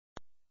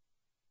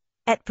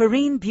At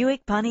Perrine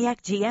Buick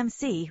Pontiac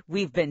GMC,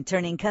 we've been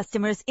turning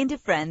customers into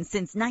friends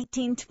since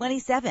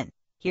 1927.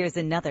 Here's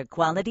another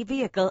quality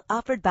vehicle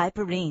offered by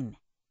Perrine.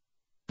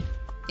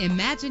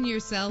 Imagine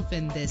yourself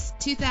in this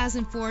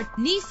 2004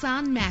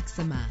 Nissan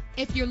Maxima.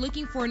 If you're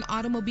looking for an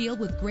automobile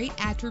with great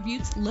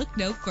attributes, look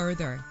no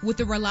further. With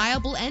a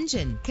reliable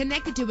engine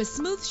connected to a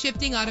smooth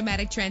shifting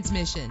automatic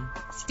transmission.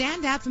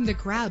 Stand out from the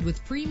crowd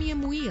with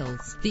premium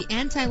wheels. The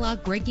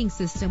anti-lock braking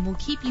system will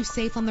keep you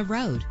safe on the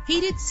road.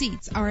 Heated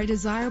seats are a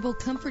desirable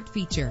comfort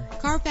feature.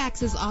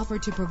 Carfax is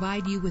offered to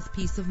provide you with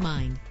peace of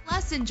mind.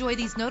 Plus, enjoy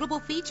these notable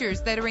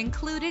features that are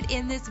included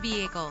in this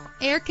vehicle: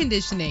 air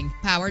conditioning,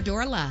 power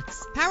door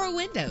locks, power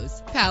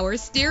windows, power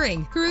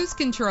steering, cruise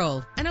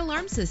control, an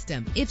alarm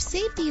system. If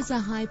safety is a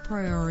high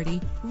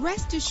priority,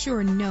 rest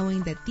assured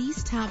knowing that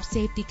these top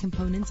safety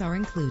components are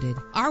included.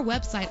 Our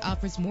website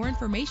offers more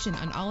information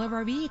on all of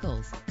our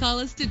vehicles. Call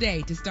us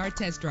today to start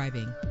test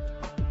driving.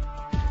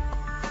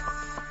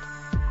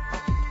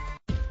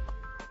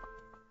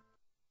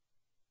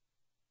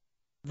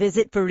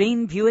 Visit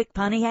Perrine Buick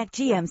Pontiac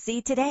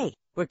GMC today.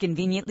 We're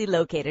conveniently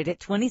located at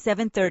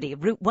 2730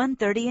 Route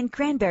 130 in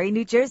Cranbury,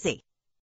 New Jersey.